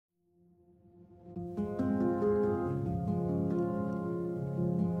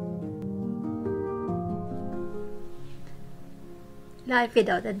Life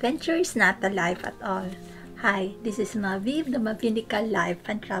without adventure is not a life at all. Hi, this is Maviv, the Mavinical Life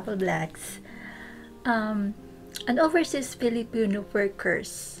and Travel Vlogs. An overseas Filipino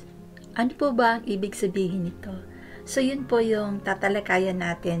workers. Ano po ba ang ibig sabihin nito? So yun po yung tatalakayan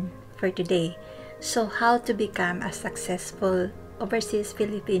natin for today. So how to become a successful overseas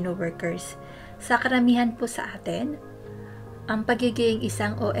Filipino workers. Sa karamihan po sa atin, ang pagiging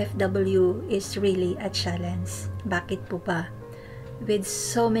isang OFW is really a challenge. Bakit po ba? With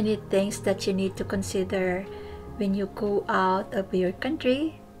so many things that you need to consider when you go out of your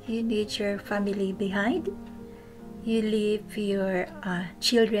country, you need your family behind, you leave your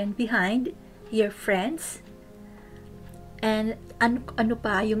children behind, your friends, and ano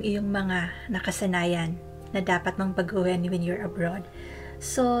pa yung iyong mga nakasanayan na dapat mong baguhin when you're abroad.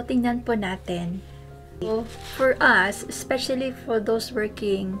 So, tingnan po natin. So, for us, especially for those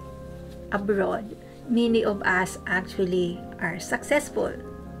working abroad, many of us actually are successful.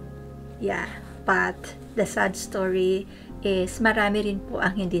 Yeah, but the sad story is marami rin po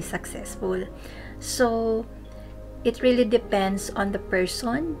ang hindi successful. So, it really depends on the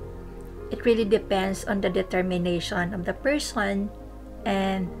person. It really depends on the determination of the person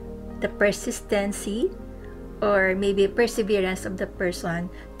and the persistency or maybe perseverance of the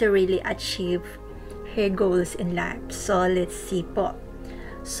person to really achieve her goals in life. So, let's see po.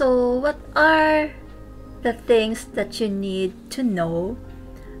 So, what are the things that you need to know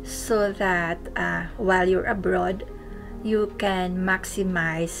so that while you're abroad, you can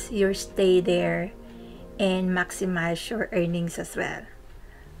maximize your stay there and maximize your earnings as well?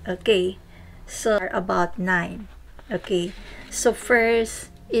 Okay, so about 9. Okay, so first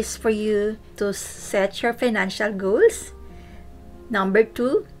is for you to set your financial goals. Number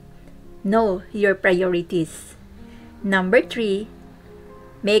 2, know your priorities. Number 3,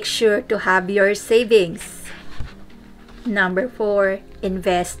 make sure to have your savings. Number 4,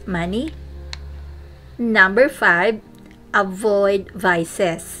 invest money. Number 5, avoid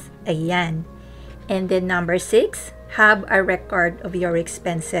vices. Ayan. And then number 6, have a record of your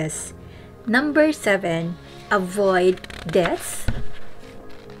expenses. Number 7, avoid debts.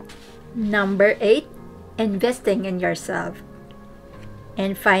 Number 8, investing in yourself.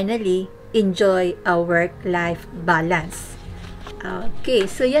 And finally, enjoy a work-life balance. Okay,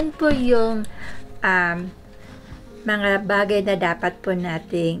 so yan po yung mga bagay na dapat po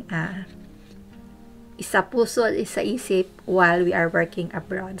nating isa-puso at isa-isip while we are working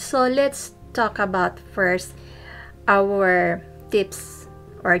abroad. So let's talk about first our tips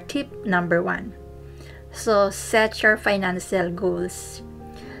or tip number 1. So set your financial goals.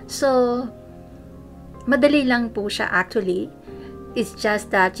 So madali lang po siya actually. It's just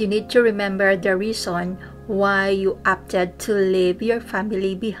that you need to remember the reason why you opted to leave your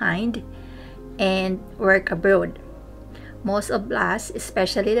family behind and work abroad. Most of us,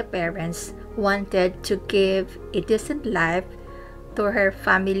 especially the parents, wanted to give a decent life to her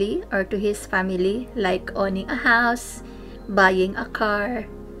family or to his family, like owning a house, buying a car,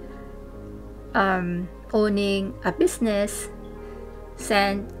 owning a business,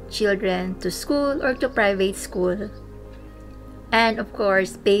 send children to school or to private school, and of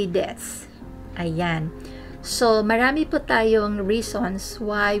course, pay debts. Ayan. So, marami po tayong reasons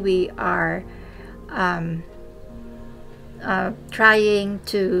why we are trying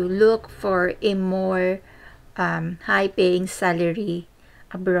to look for a more high-paying salary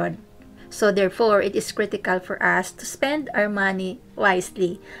abroad. So, therefore, it is critical for us to spend our money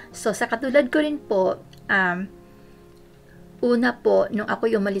wisely. So, sa katulad ko rin po, una po, nung ako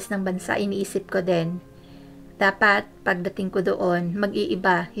umalis ng bansa, iniisip ko din, dapat pagdating ko doon,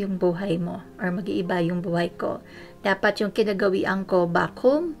 mag-iiba yung buhay mo or mag-iiba yung buhay ko. Dapat yung kinagawian ko back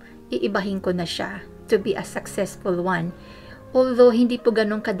home, iibahin ko na siya to be a successful one. Although hindi po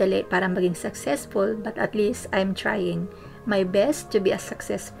ganun kadali para maging successful, but at least I'm trying my best to be a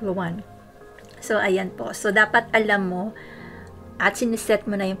successful one. So, ayan po. So, dapat alam mo at siniset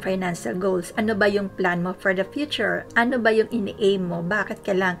mo na yung financial goals. Ano ba yung plan mo for the future? Ano ba yung ini-aim mo? Bakit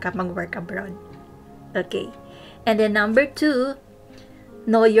kailangan ka mag-work abroad? Okay. And then number 2,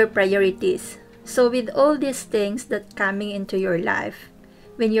 know your priorities. So with all these things that coming into your life,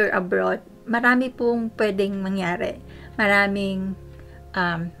 when you're abroad, marami pong pwedeng mangyari. Maraming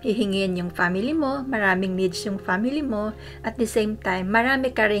hihingin yung family mo, maraming needs yung family mo. At the same time,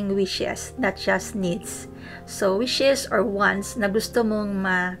 marami ka ring wishes, not just needs. So wishes or wants na gusto mong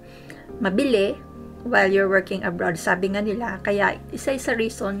mabili while you're working abroad. Sabi nga nila, kaya isa-isa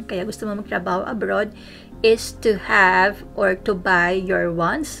reason kaya gusto mo magtrabaho abroad is to have or to buy your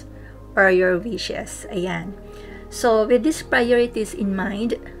wants or your wishes. Ayan. So, with these priorities in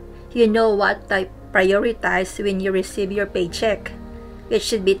mind, you know what to prioritize when you receive your paycheck. which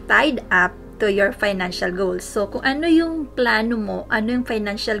should be tied up to your financial goals. So, kung ano yung plano mo, ano yung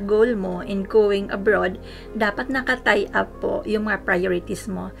financial goal mo in going abroad, dapat naka-tie up po yung mga priorities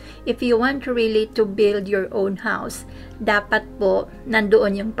mo. If you want really to build your own house, dapat po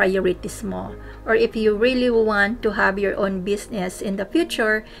nandoon yung priorities mo. Or if you really want to have your own business in the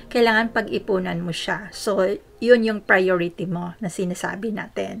future, kailangan pag-ipunan mo siya. So, yun yung priority mo na sinasabi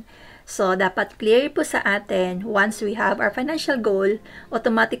natin. So, dapat clear po sa atin, once we have our financial goal,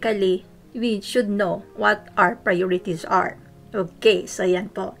 automatically, we should know what our priorities are. Okay, so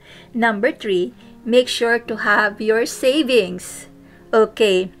yan po. Number 3, make sure to have your savings.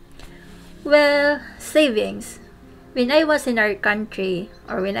 Okay, well, savings. When I was in our country,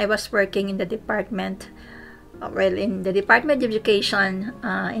 or when I was working in the department, in the Department of Education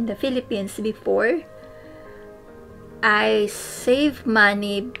in the Philippines before, I save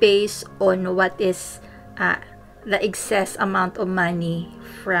money based on what is the excess amount of money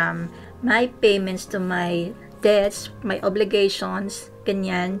from my payments to my debts, my obligations,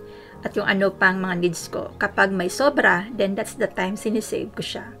 ganyan, at yung ano pang mga needs ko. Kapag may sobra, then that's the time sinisave ko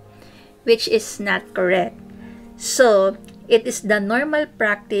siya, which is not correct. So, it is the normal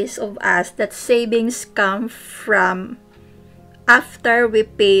practice of us that savings come from after we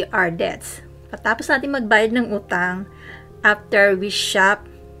pay our debts. Patapos natin magbayad ng utang, after we shop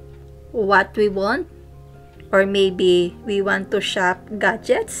what we want, or maybe we want to shop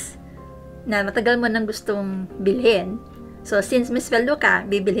gadgets na matagal mo nang gustong bilhin. So, since may sweldo ka,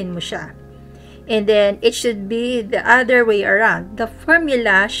 bibilhin mo siya. And then, it should be the other way around. The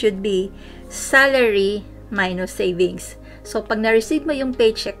formula should be salary minus savings. So, pag na-receive mo yung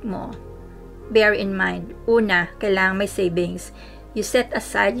paycheck mo, bear in mind, una, kailangan may savings. You set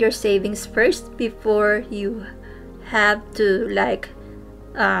aside your savings first before you have to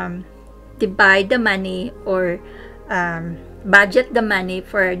divide the money or budget the money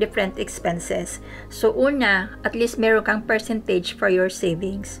for different expenses. So, una, at least meron kang percentage for your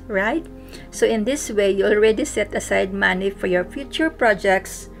savings, right? So, in this way, you already set aside money for your future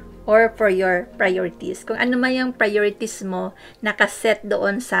projects or for your priorities. Kung ano man yung priorities mo, nakaset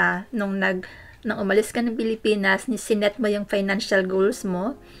doon sa, nung umalis ka ng Pilipinas, sinet mo yung financial goals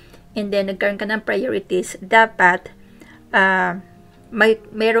mo, and then nagkaroon ka ng priorities, dapat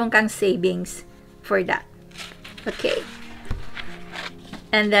meron kang savings for that. Okay.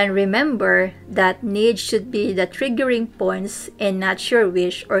 And then remember that needs should be the triggering points and not your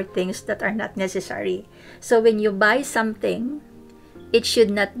wish or things that are not necessary. So when you buy something, it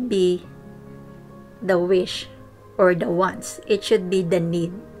should not be the wish or the wants. It should be the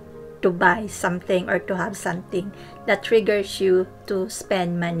need to buy something or to have something that triggers you to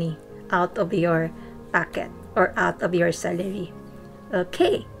spend money out of your pocket or out of your salary.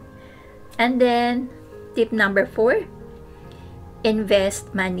 Okay. And then tip number 4,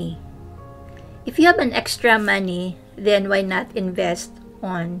 invest money. If you have an extra money, then why not invest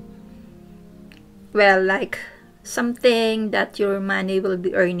on, like something that your money will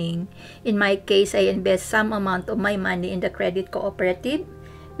be earning. In my case, I invest some amount of my money in the credit cooperative,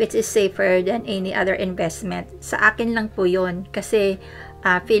 which is safer than any other investment. Sa akin lang po yun, kasi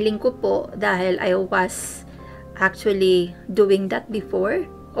feeling ko po, dahil I was actually doing that before,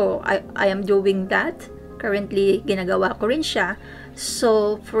 or I am doing that currently, ginagawa ko rin siya.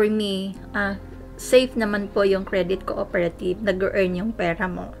 So, for me, safe naman po yung credit cooperative, nag-earn yung pera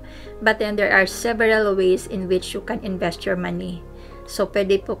mo. But then, there are several ways in which you can invest your money. So,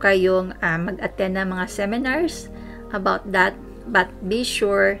 pwede po kayong mag-attend ng mga seminars about that, but be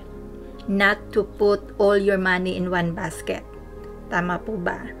sure not to put all your money in one basket. Tama po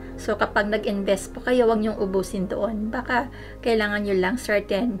ba? So, kapag nag-invest po kayo, huwag niyong ubusin doon. Baka kailangan nyo lang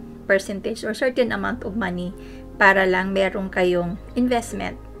certain percentage or certain amount of money para lang meron kayong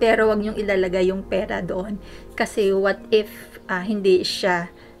investment. Pero huwag niyong ilalagay yung pera doon. Kasi what if hindi siya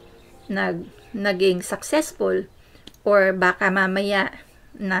naging successful, or baka mamaya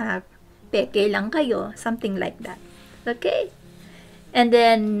na peke lang kayo, something like that. Okay? And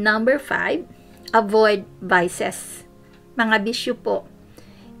then, number 5, avoid vices. Mga bisyo po.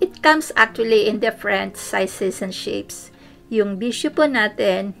 It comes actually in different sizes and shapes. Yung bisyo po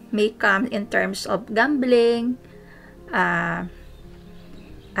natin may come in terms of gambling,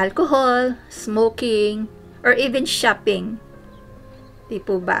 alcohol, smoking, or even shopping. Di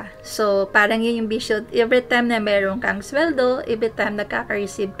po ba? So, parang yun yung bisyo. Every time na meron kang sweldo, every time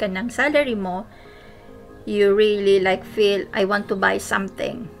nakaka-receive ka ng salary mo, you really feel, I want to buy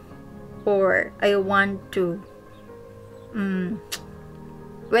something. Or, I want to,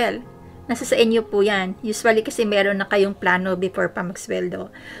 nasa sa inyo po yan. Usually kasi meron na kayong plano before pa magsweldo.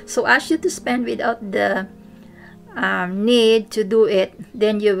 So, ask you to spend without the need to do it,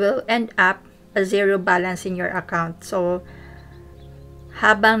 then you will end up a zero balance in your account. So,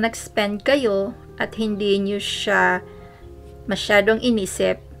 habang nag-spend kayo at hindi nyo siya masyadong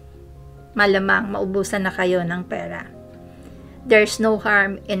inisip, malamang maubusan na kayo ng pera. There's no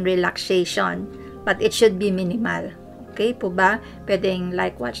harm in relaxation, but it should be minimal. Okay po ba? Pwedeng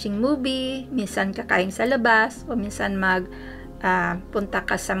like watching movie, minsan kakain sa labas, o minsan punta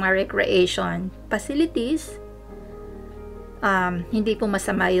ka sa mga recreation facilities. Hindi po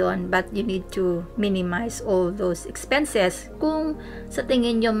masama yon, but you need to minimize all those expenses. Kung sa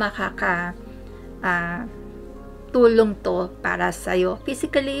tingin nyo tulong to para sa'yo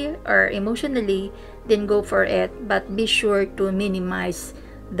physically or emotionally, then go for it, but be sure to minimize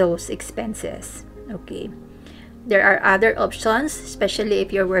those expenses. Okay, there are other options, especially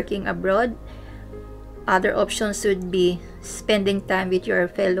if you're working abroad. Other options would be spending time with your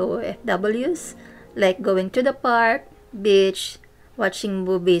fellow OFWs, like going to the park, beach, watching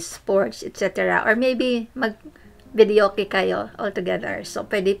movies, sports, etc. Or maybe mag-videoke kayo all together. So,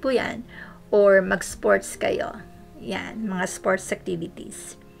 pwede po yan. Or mag-sports kayo. Yan, mga sports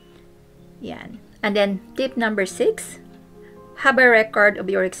activities. Yan. And then, tip number 6, have a record of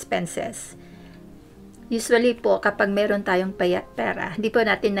your expenses. Usually po, kapag meron tayong pera, hindi po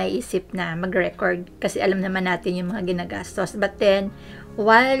natin naiisip na mag-record kasi alam naman natin yung mga ginagastos. But then,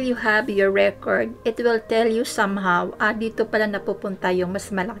 while you have your record, it will tell you somehow, dito pala napupunta yung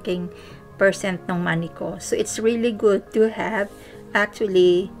mas malaking percent ng money ko. So, it's really good to have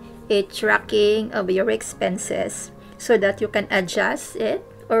actually a tracking of your expenses so that you can adjust it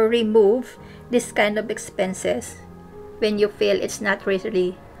or remove this kind of expenses when you feel it's not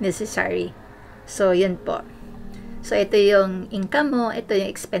really necessary. So, yun po. So, ito yung income mo, ito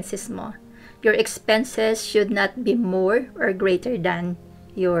yung expenses mo. Your expenses should not be more or greater than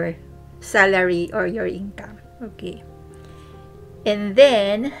your salary or your income. Okay. And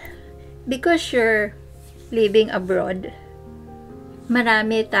then, because you're living abroad,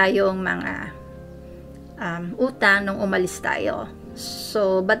 marami tayong mga utang nung umalis tayo.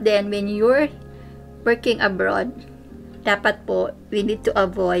 So, but then when you're working abroad, dapat po, we need to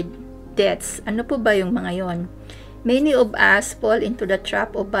avoid debts. Ano po ba yung mga yon? Many of us fall into the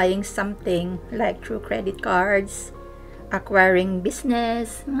trap of buying something like through credit cards, acquiring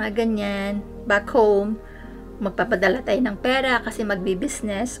business, mga ganyan. Back home, magpapadala tayo ng pera kasi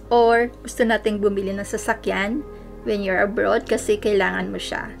magbi-business, or gusto nating bumili ng sasakyan when you're abroad kasi kailangan mo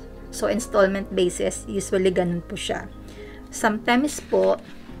siya. So, installment basis, usually ganun po siya. Sometimes po,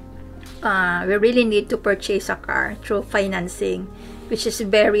 we really need to purchase a car through financing, which is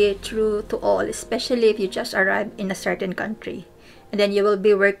very true to all, especially if you just arrived in a certain country. And then you will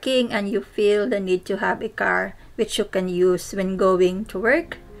be working and you feel the need to have a car which you can use when going to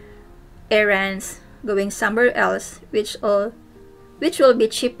work, errands, going somewhere else, which will be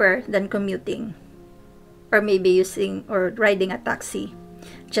cheaper than commuting, or maybe using or riding a taxi.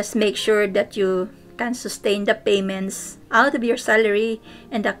 Just make sure that you can sustain the payments out of your salary,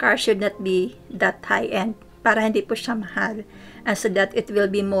 and the car should not be that high-end para hindi po siya mahal, and so that it will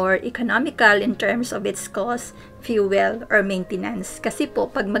be more economical in terms of its cost, fuel, or maintenance. Kasi po,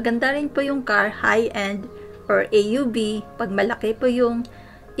 pag maganda rin po yung car, high-end, or AUV, pag malaki po yung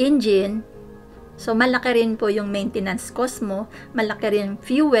engine, so malaki rin po yung maintenance cost mo, malaki rin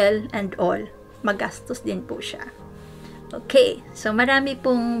fuel and all. Magastos din po siya. Okay, so marami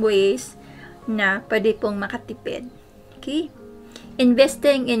pong ways na pwede pong makatipid. Okay?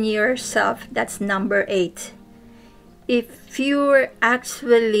 Investing in yourself, that's number 8. If you're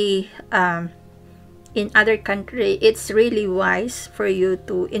actually in other country, it's really wise for you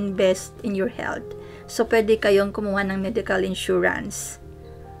to invest in your health. So, pwede kayong kumuha ng medical insurance,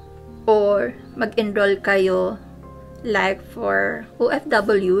 or mag-enroll kayo like for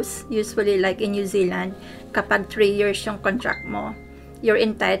OFWs, usually like in New Zealand, kapag 3 years yung contract mo, you're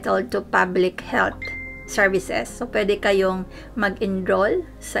entitled to public health services. So, pwede kayong mag-enroll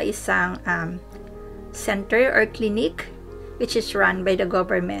sa isang center or clinic which is run by the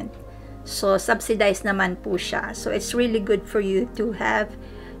government. So, subsidized naman po siya. So, it's really good for you to have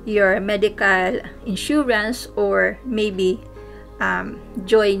your medical insurance, or maybe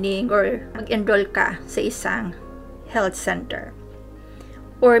joining or mag-enroll ka sa isang health center.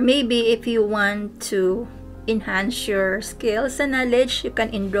 Or maybe if you want to enhance your skills and knowledge, you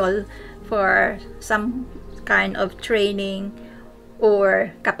can enroll for some kind of training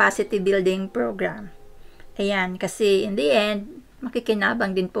or capacity building program. Ayan, kasi in the end,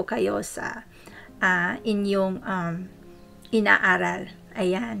 makikinabang din po kayo sa inyong inaaral.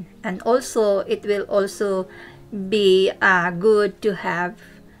 Ayan. And also, it will also be good to have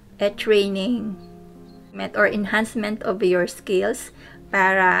a training or enhancement of your skills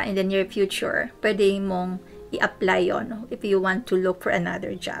para in the near future, pwede mong i-apply yon if you want to look for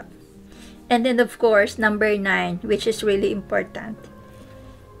another job. And then of course, number 9, which is really important,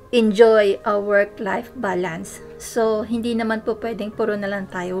 enjoy a work-life balance. So, hindi naman po pwedeng puro na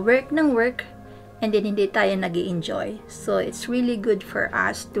lang tayo work ng work and then hindi tayo nag-i-enjoy. So, it's really good for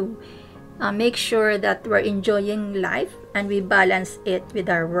us to make sure that we're enjoying life and we balance it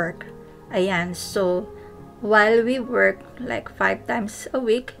with our work. Ayan, so, while we work like 5 times a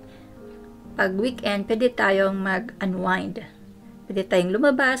week, pag weekend, pwede tayong mag-unwind. Pwede tayong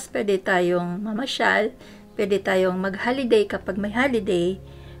lumabas, pwede tayong mamasyal, pwede tayong mag-holiday kapag may holiday,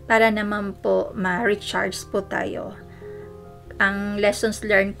 para naman po ma-recharge po tayo. Ang lessons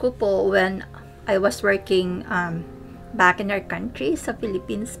learned ko po when I was working back in our country, sa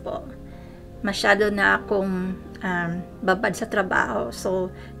Philippines po, masyado na akong babad sa trabaho.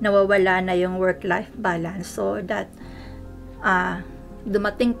 So, nawawala na yung work-life balance. So, that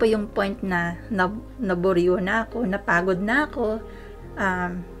dumating po yung point na naboryo na ako, napagod na ako,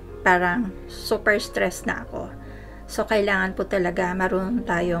 parang super stress na ako. So, kailangan po talaga marunong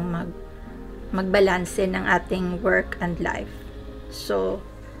tayong magbalanse ng ating work and life. So,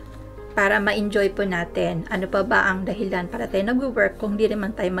 para ma-enjoy po natin, ano pa ba ang dahilan para tayo nag-work kung di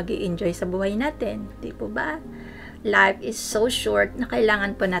naman tayo mag-i-enjoy sa buhay natin? Di po ba? Life is so short na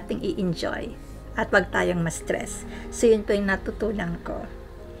kailangan po nating i-enjoy at wag tayong ma-stress. So, yun po yung natutunan ko.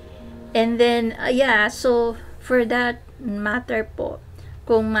 And then, so, for that matter po,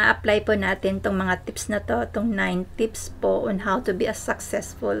 kung ma-apply po natin tong mga tips na to, tong 9 tips po on how to be a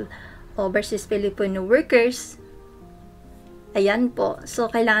successful overseas Filipino workers, ayan po.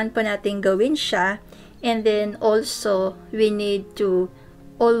 So, kailangan po natin gawin siya. And then, also, we need to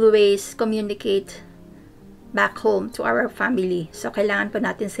always communicate back home to our family. So, kailangan po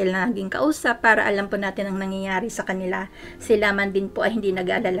natin sila naging kausap para alam po natin ang nangyayari sa kanila. Sila man din po ay hindi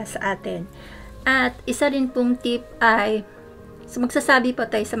nag-aalala sa atin. At isa rin pong tip ay, so magsasabi po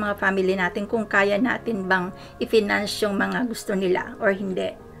tayo sa mga family natin kung kaya natin bang i-finance yung mga gusto nila or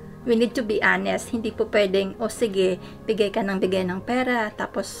hindi. We need to be honest. Hindi po pwedeng, sige, bigay ka ng pera,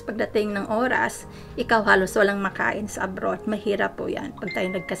 tapos pagdating ng oras, ikaw halos walang makain sa abroad. Mahirap po yan pag tayo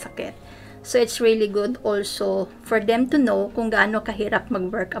nagkasakit. So, it's really good also for them to know kung gaano kahirap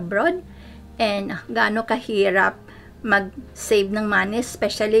mag-work abroad and gaano kahirap mag-save ng money,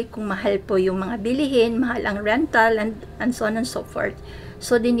 especially kung mahal po yung mga bilihin, mahal ang rental, and so on and so forth.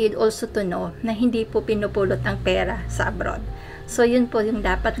 So, they need also to know na hindi po pinupulot ang pera sa abroad. So, yun po yung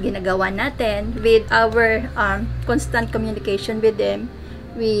dapat ginagawa natin. With our constant communication with them,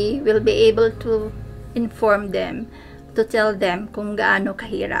 we will be able to inform them, to tell them kung gaano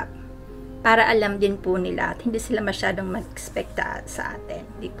kahirap. Para alam din po nila at hindi sila masyadong mag-expecta sa atin.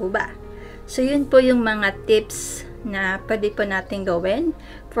 Di po ba? So, yun po yung mga tips na pwede po natin gawin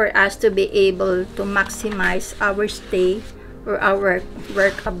for us to be able to maximize our stay or our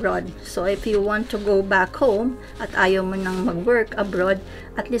work abroad. So, if you want to go back home at ayaw mo nang mag-work abroad,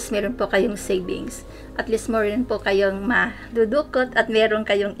 at least meron po kayong savings. At least meron po kayong madudukot at meron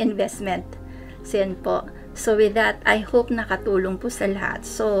kayong investment. So, yan po. So, with that, I hope nakatulong po sa lahat.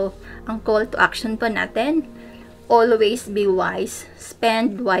 So, ang call to action po natin, always be wise,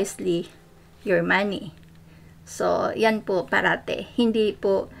 spend wisely your money. So, yan po parate. Hindi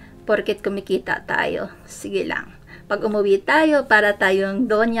po porket kumikita tayo, sige lang. Pag umuwi tayo, para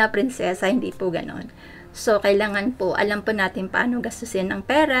tayong donya, prinsesa, hindi po ganon. So, kailangan po, alam po natin paano gastusin ang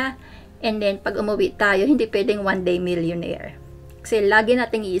pera. And then, pag umuwi tayo, hindi pwedeng one day millionaire. Kasi lagi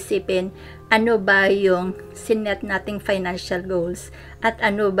nating iisipin, ano ba yung sinet nating financial goals at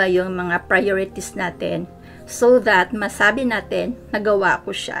ano ba yung mga priorities natin so that masabi natin, nagawa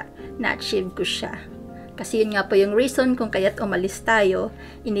ko siya, na-achieve ko siya. Kasi yun nga po yung reason kung kaya't umalis tayo,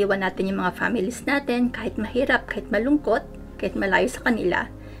 iniwan natin yung mga families natin, kahit mahirap, kahit malungkot, kahit malayo sa kanila,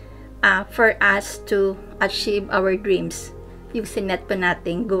 for us to achieve our dreams, yung sinet po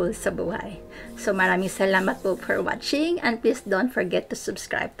nating goals sa buhay. So maraming salamat po for watching and please don't forget to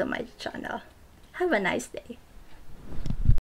subscribe to my channel. Have a nice day.